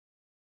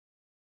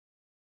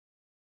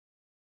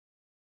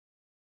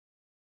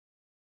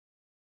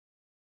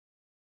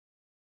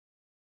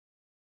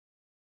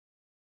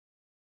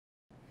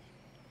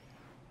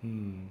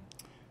Hmm.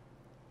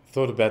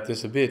 Thought about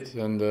this a bit,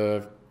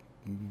 and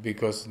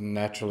because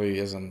naturally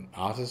as an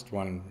artist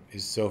one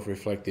is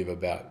self-reflective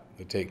about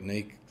the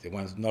technique,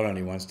 one's not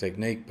only one's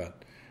technique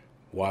but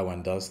why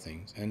one does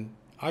things. And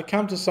I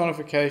come to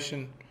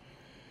sonification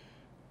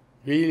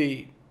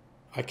really,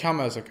 I come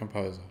as a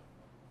composer.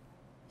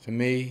 For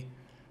me,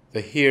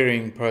 the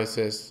hearing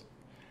process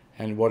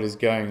and what is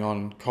going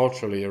on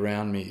culturally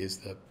around me is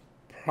the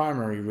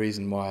primary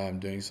reason why I'm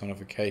doing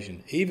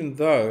sonification, even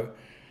though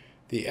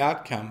the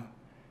outcome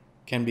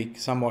can be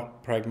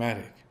somewhat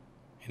pragmatic.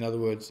 In other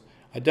words,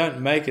 I don't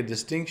make a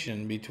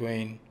distinction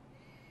between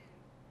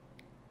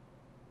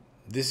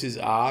this is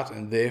art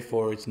and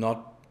therefore it's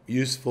not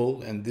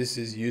useful, and this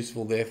is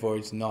useful therefore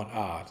it's not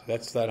art.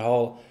 That's that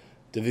whole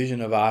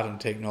division of art and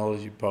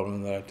technology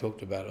problem that I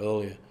talked about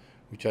earlier,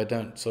 which I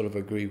don't sort of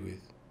agree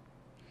with.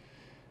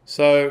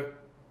 So,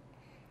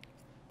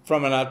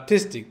 from an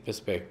artistic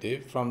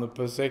perspective, from the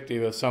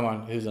perspective of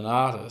someone who's an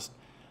artist,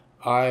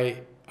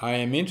 I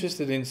am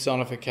interested in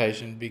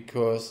sonification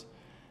because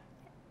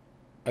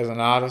as an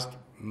artist,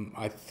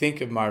 I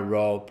think of my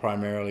role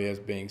primarily as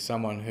being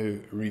someone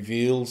who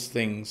reveals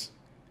things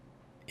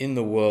in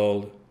the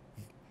world,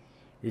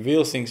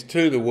 reveals things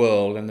to the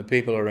world and the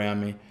people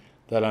around me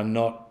that are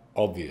not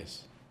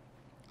obvious,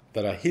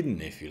 that are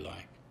hidden, if you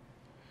like.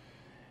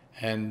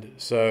 And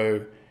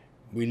so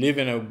we live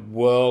in a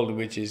world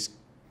which is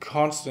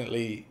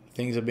constantly,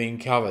 things are being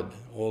covered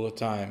all the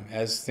time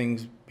as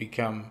things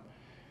become,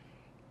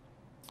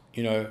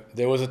 you know,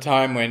 there was a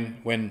time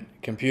when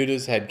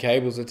computers had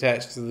cables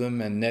attached to them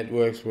and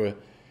networks were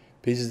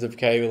pieces of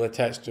cable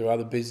attached to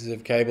other pieces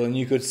of cable and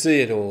you could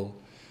see it all.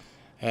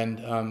 And,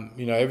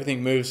 you know,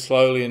 everything moved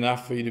slowly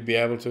enough for you to be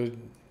able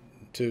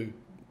to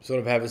sort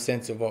of have a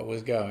sense of what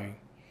was going.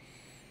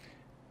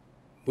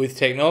 With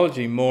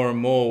technology, more and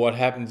more what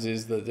happens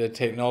is that the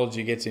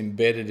technology gets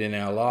embedded in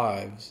our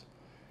lives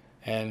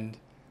and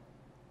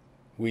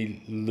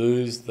we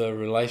lose the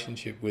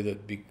relationship with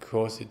it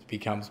because it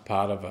becomes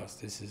part of us.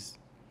 This is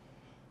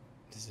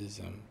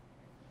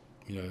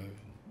you know,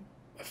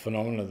 a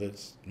phenomenon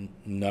that's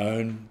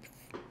known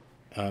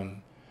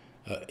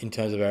in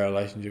terms of our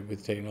relationship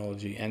with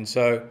technology. And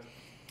so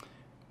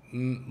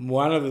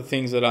one of the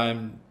things that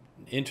I'm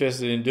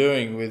interested in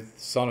doing with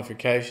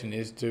sonification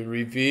is to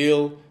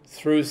reveal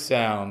through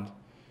sound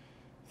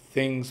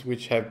things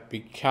which have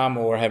become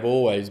or have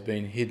always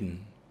been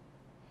hidden.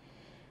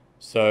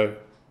 So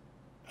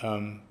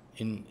and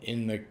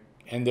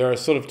there are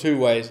sort of two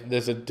ways,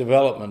 there's a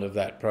development of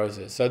that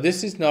process. So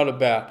this is not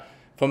about,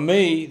 for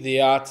me,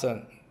 the arts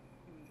that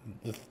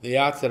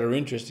are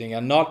interesting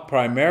are not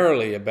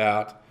primarily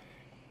about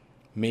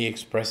me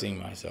expressing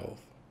myself.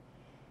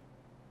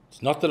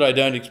 It's not that I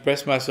don't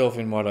express myself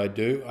in what I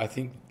do. I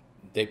think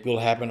that will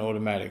happen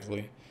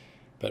automatically.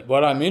 But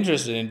what I'm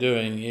interested in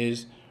doing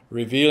is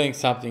revealing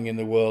something in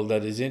the world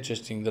that is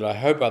interesting, that I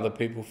hope other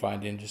people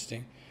find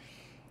interesting,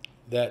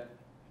 that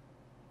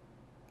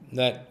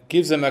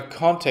gives them a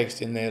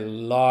context in their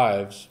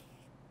lives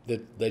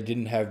that they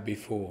didn't have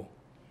before.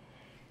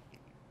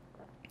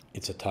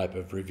 It's a type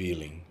of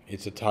revealing.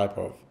 It's a type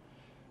of...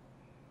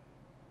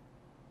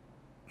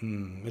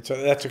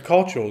 that's a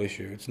cultural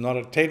issue. It's not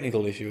a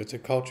technical issue. It's a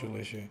cultural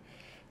issue.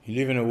 You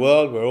live in a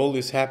world where all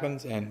this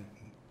happens, and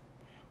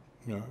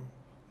you know,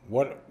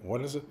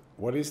 what is it?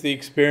 What is the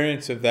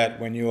experience of that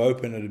when you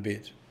open it a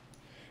bit?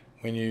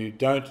 When you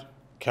don't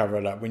cover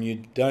it up, when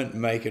you don't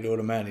make it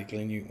automatic,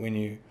 when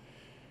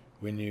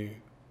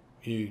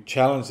you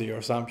challenge your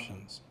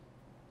assumptions.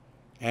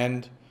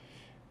 And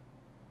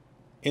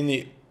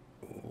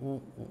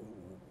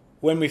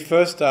when we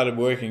first started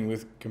working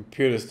with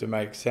computers to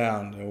make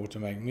sound or to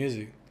make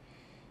music,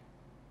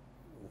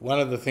 one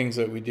of the things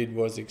that we did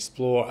was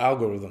explore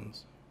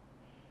algorithms.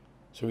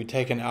 So we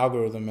take an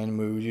algorithm and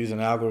we would use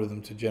an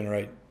algorithm to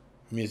generate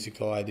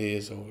musical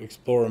ideas or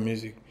explore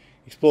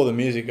the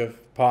music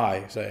of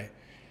pi, say,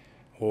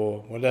 or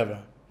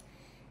whatever.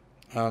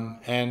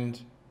 And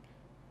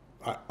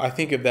I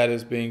think of that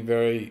as being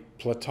very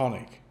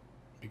Platonic,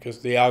 because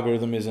the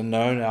algorithm is a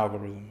known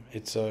algorithm.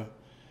 It's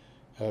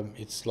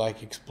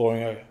like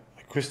exploring a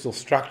crystal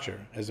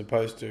structure as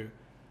opposed to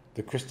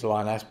the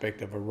crystalline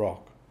aspect of a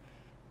rock.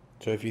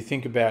 So if you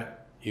think about,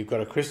 you've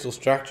got a crystal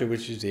structure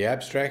which is the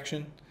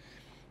abstraction,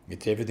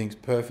 everything's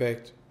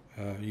perfect,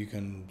 you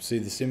can see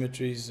the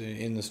symmetries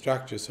in the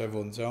structure, so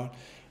forth and so on.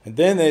 And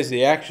then there's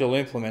the actual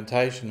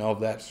implementation of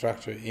that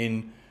structure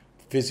in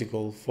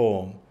physical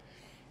form.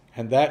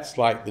 And that's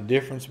like the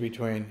difference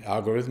between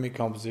algorithmic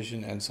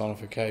composition and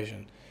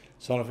sonification.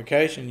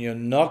 Sonification, you're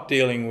not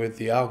dealing with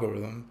the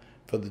algorithm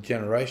for the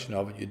generation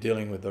of it, you're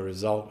dealing with the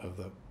result of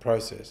the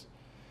process.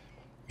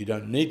 You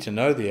don't need to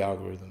know the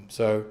algorithm.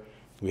 So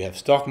we have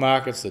stock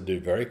markets that do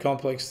very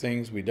complex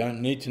things. We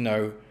don't need to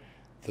know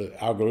the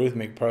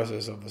algorithmic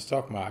process of the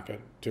stock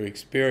market to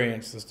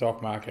experience the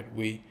stock market.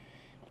 We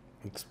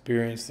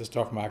experience the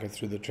stock market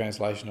through the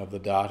translation of the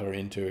data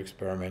into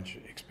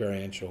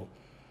experiential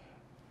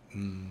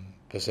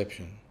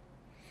perception.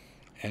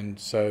 And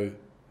so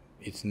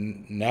it's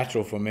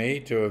natural for me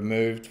to have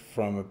moved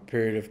from a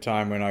period of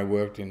time when I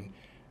worked in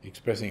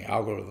expressing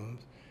algorithms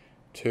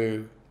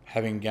to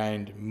having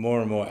gained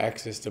more and more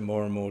access to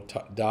more and more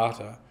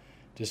data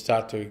to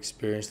start to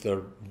experience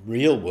the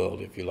real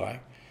world, if you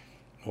like,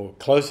 or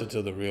closer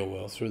to the real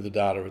world through the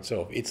data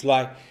itself. It's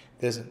like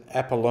there's an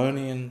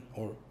Apollonian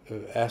or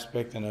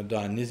aspect and a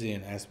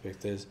Dionysian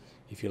aspect. There's,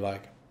 if you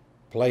like,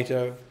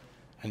 Plato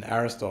and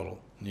Aristotle.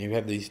 And you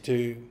have these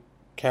two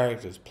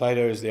characters.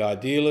 Plato is the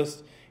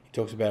idealist. He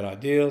talks about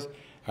ideals.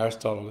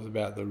 Aristotle is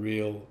about the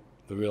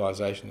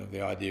realization of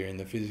the idea in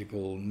the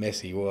physical,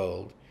 messy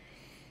world.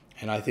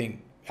 And I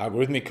think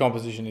algorithmic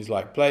composition is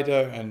like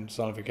Plato, and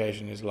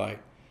sonification is like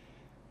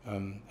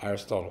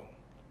Aristotle.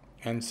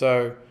 And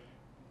so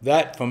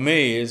that, for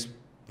me, is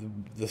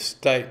the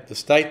state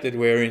that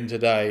we're in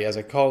today as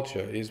a culture.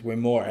 Is we're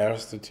more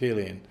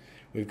Aristotelian.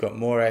 We've got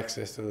more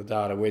access to the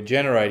data. We're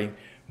generating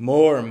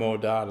more and more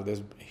data.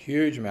 There's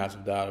huge amounts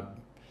of data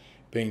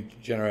being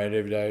generated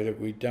every day that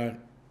we don't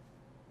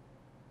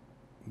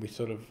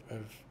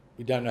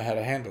know how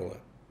to handle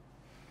it.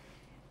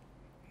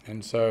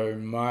 And so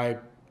my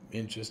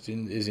interest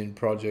is in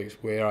projects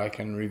where I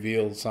can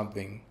reveal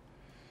something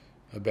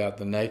about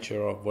the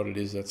nature of what it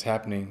is that's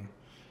happening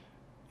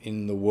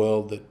in the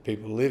world that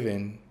people live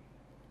in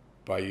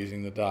by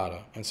using the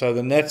data. And so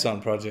the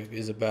NetSon project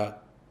is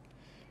about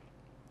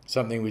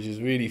something which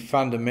is really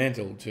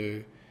fundamental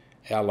to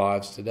our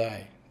lives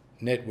today.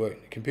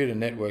 Computer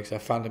networks are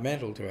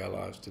fundamental to our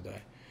lives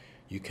today.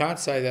 You can't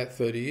say that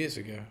 30 years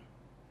ago.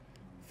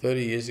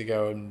 30 years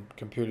ago, a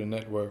computer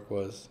network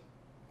was,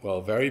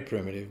 well, very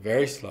primitive,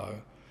 very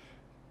slow,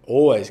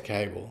 always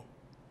cable.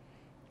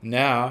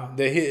 Now,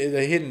 they're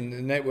hidden.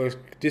 The networks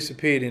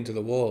disappeared into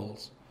the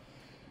walls.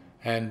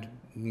 And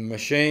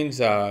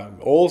machines are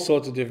all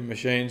sorts of different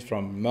machines,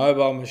 from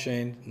mobile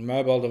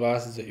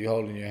devices that you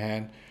hold in your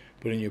hand,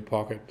 put in your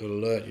pocket that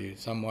alert you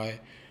some way,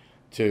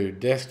 to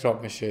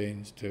desktop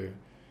machines, to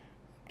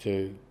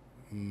the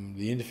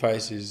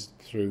interface is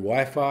through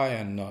Wi-Fi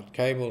and not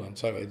cable, and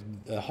so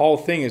the whole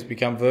thing has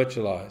become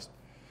virtualized,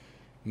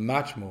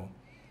 much more,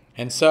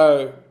 and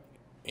so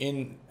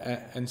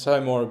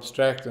more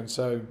abstract, and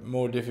so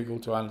more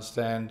difficult to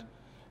understand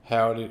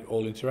how it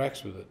all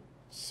interacts with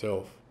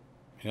itself.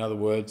 In other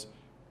words,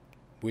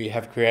 we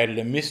have created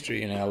a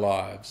mystery in our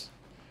lives,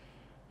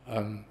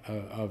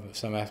 of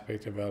some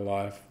aspect of our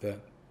life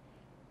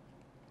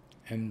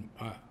and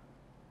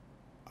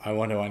I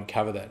want to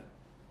uncover that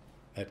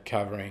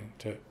covering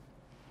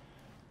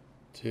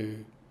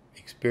to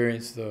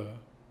experience the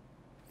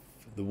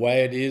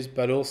way it is,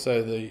 but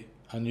also the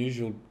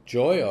unusual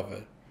joy of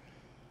it.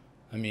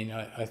 I mean,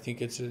 I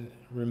think it's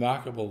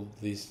remarkable.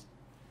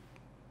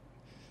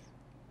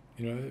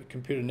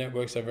 Computer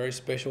networks are very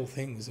special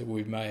things that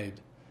we've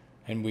made,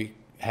 and we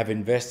have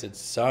invested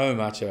so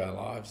much of our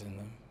lives in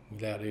them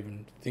without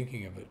even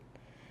thinking of it,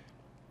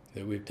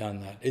 that we've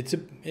done that.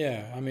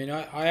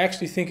 I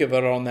actually think of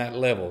it on that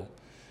level,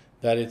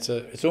 that it's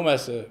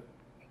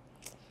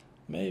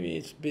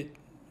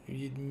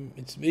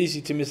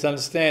easy to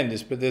misunderstand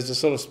this, but there's a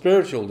sort of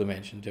spiritual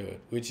dimension to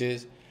it, which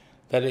is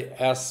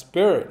that our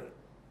spirit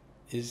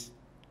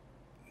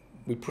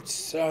we put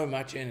so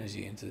much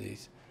energy into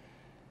these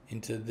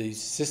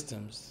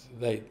systems.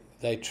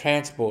 They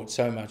transport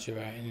so much of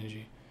our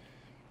energy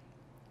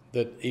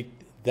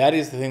that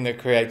is the thing that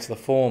creates the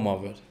form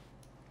of it.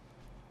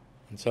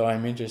 And so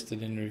I'm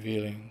interested in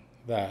revealing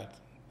that.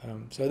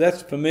 So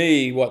that's, for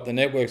me, what the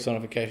Network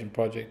Sonification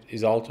Project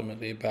is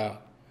ultimately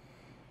about.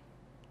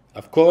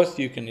 Of course,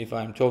 you can, if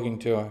I'm talking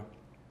to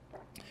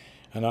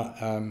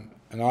an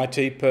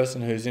IT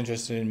person who's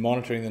interested in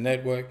monitoring the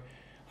network,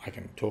 I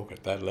can talk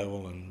at that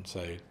level and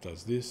say it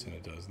does this and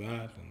it does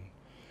that,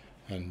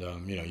 and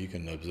you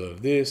can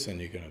observe this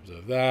and you can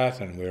observe that,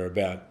 and we're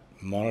about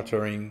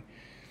monitoring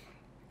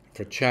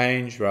for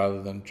change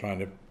rather than trying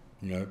to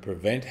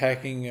prevent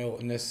hacking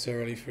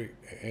necessarily.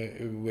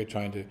 We're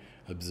trying to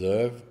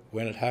observe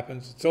when it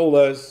happens. It's all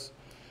those.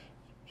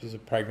 There's a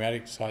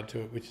pragmatic side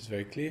to it, which is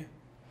very clear,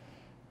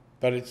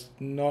 but it's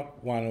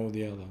not one or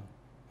the other.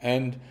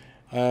 And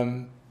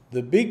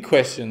the big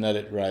question that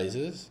it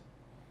raises,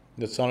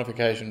 that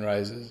sonification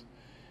raises,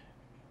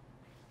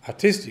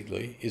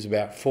 artistically, is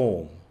about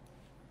form.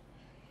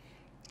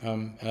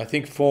 And I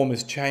think form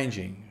is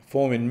changing.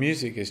 Form in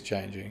music is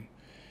changing.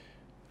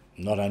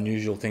 Not an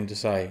unusual thing to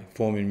say.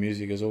 Form in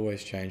music has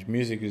always changed.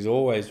 Music is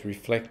always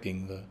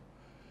reflecting the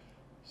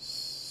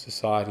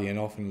society and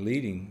often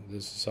leading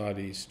the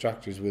society's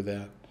structures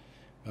without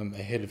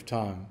ahead of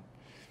time.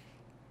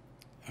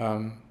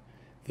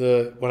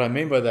 What I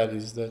mean by that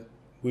is that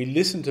we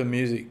listen to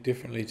music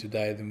differently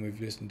today than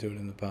we've listened to it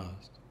in the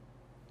past.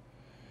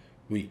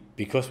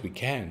 Because we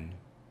can.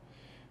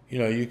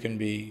 You can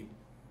be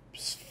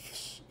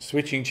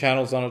switching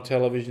channels on a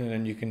television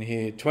and you can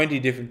hear 20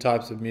 different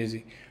types of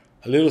music,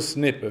 a little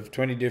snip of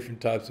 20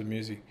 different types of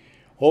music,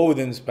 all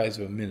within the space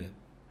of a minute.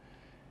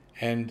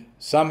 And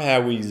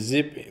somehow we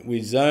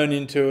zone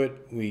into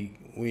it, we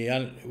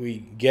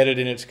get it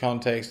in its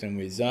context, and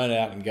we zone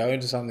out and go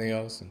into something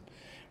else, and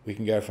We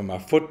can go from a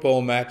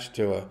football match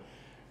to a,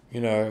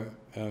 you know,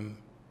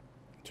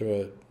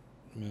 to a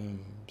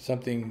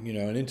something, you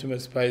know, an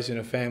intimate space in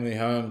a family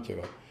home,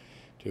 to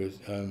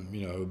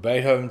you know, a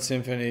Beethoven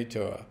symphony,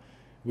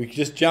 we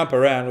just jump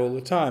around all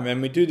the time,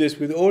 and we do this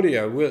with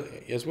audio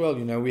as well.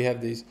 You know, we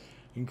have these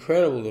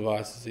incredible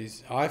devices,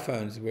 these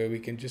iPhones, where we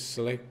can just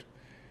select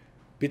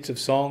bits of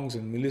songs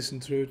and we listen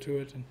through to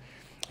it.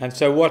 And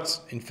so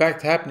what's in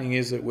fact happening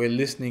is that we're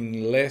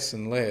listening less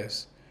and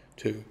less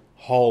to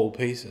whole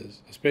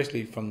pieces,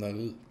 especially from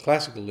the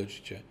classical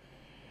literature,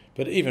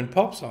 but even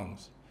pop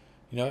songs.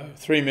 You know,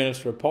 3 minutes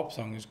for a pop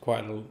song is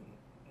quite a,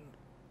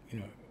 you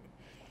know.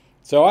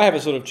 So I have a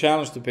sort of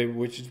challenge to people,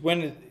 which is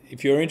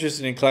if you're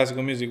interested in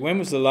classical music, when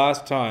was the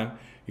last time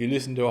you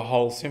listened to a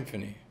whole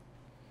symphony?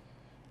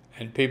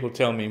 And people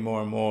tell me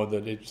more and more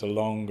that it's a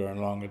longer and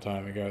longer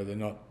time ago. They're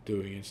not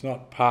doing it. It's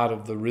not part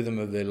of the rhythm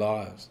of their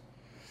lives.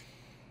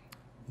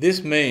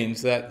 This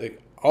means that the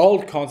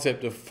old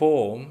concept of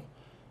form,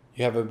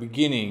 you have a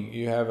beginning,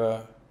 you have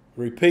a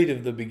repeat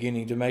of the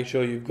beginning to make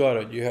sure you've got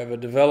it. You have a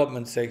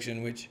development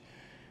section,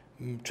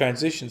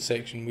 transition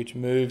section, which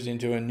moves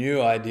into a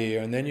new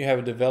idea, and then you have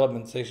a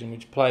development section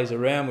which plays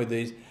around with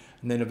these,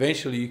 and then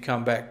eventually you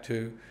come back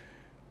to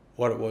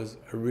what it was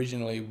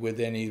originally with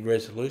any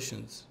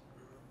resolutions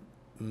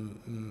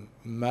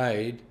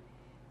made,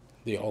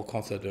 the old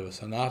concept of a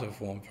sonata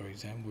form, for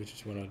example, which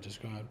is what I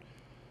described.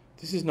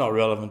 This is not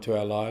relevant to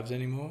our lives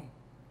anymore.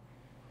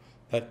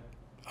 That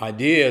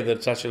idea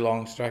that such a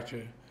long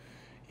structure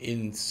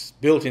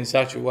built in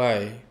such a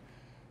way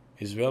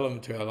is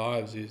relevant to our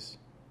lives is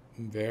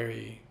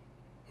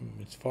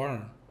it's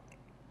foreign.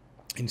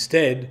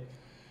 Instead,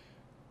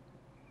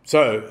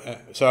 so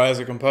as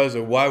a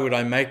composer, why would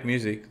I make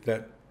music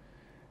that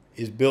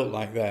is built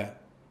like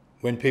that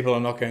when people are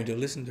not going to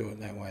listen to it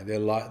that way?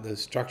 The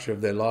structure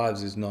of their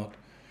lives is not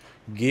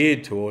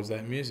geared towards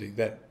that music.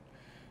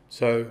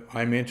 So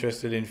I'm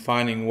interested in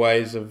finding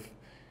ways of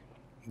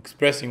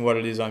expressing what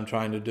it is I'm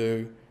trying to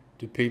do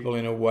to people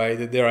in a way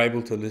that they're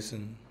able to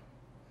listen.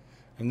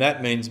 And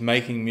that means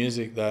making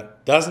music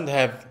that doesn't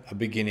have a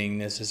beginning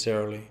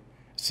necessarily,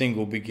 a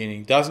single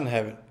beginning, doesn't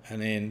have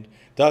an end,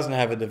 doesn't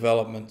have a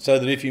development, so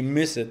that if you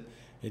miss it,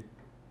 it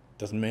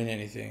doesn't mean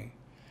anything.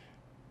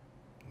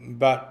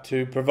 But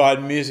to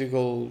provide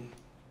musical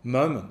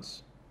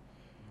moments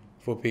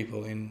for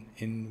people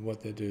in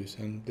what they do.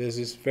 And there's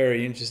this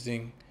very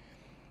interesting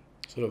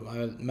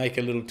I make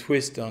a little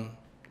twist on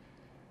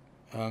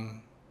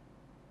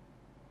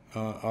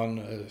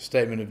a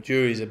statement of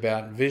Dewey's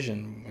about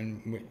vision,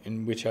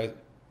 and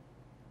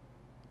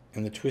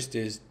the twist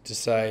is to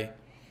say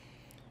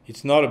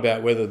it's not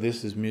about whether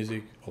this is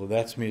music or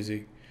that's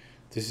music,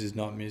 this is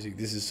not music,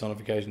 this is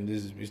sonification,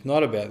 it's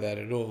not about that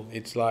at all.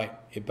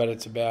 But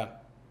it's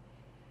about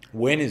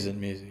when is it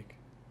music?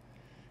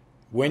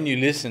 When you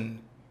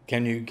listen,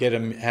 can you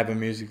have a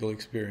musical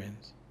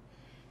experience?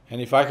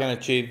 And if I can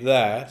achieve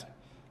that,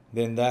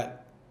 then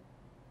that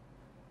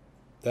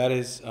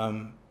is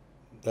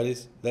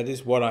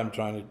what I'm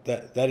trying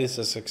to. That is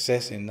a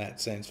success in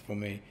that sense for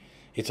me.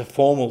 It's a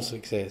formal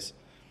success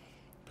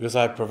because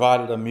I've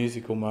provided a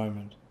musical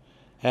moment.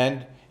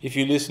 And if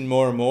you listen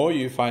more and more,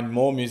 you find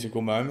more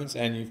musical moments,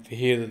 and you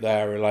hear that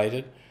they are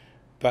related.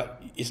 But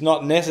it's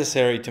not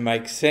necessary to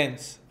make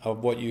sense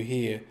of what you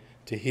hear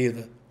to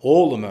hear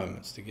all the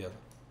moments together.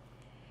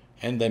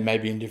 And they may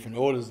be in different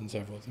orders and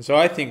so forth. And so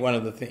I think one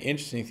of the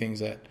interesting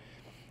things that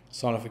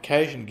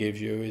sonification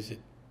gives you is that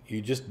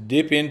you just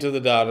dip into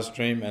the data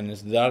stream, and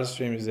this data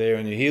stream is there,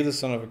 and you hear the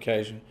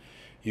sonification,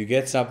 you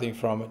get something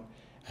from it,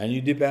 and you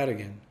dip out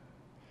again.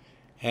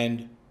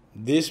 And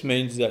this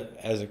means that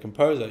as a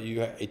composer,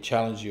 it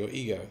challenges your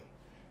ego,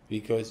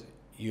 because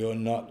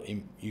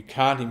you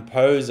can't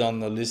impose on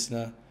the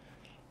listener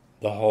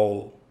the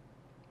whole.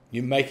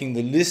 You're making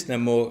the listener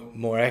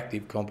more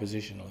active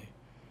compositionally,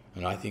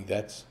 and I think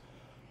that's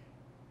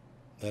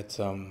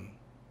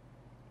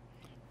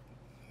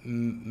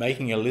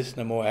making a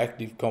listener more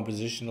active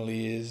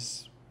compositionally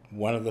is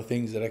one of the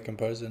things that a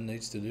composer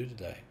needs to do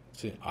today.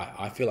 So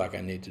I feel like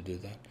I need to do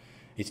that.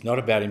 It's not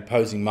about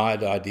imposing my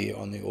idea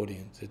on the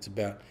audience. It's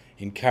about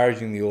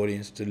encouraging the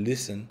audience to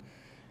listen,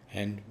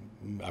 and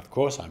of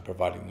course I'm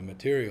providing the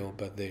material,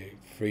 but they're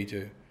free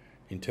to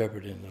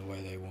interpret it in the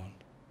way they want.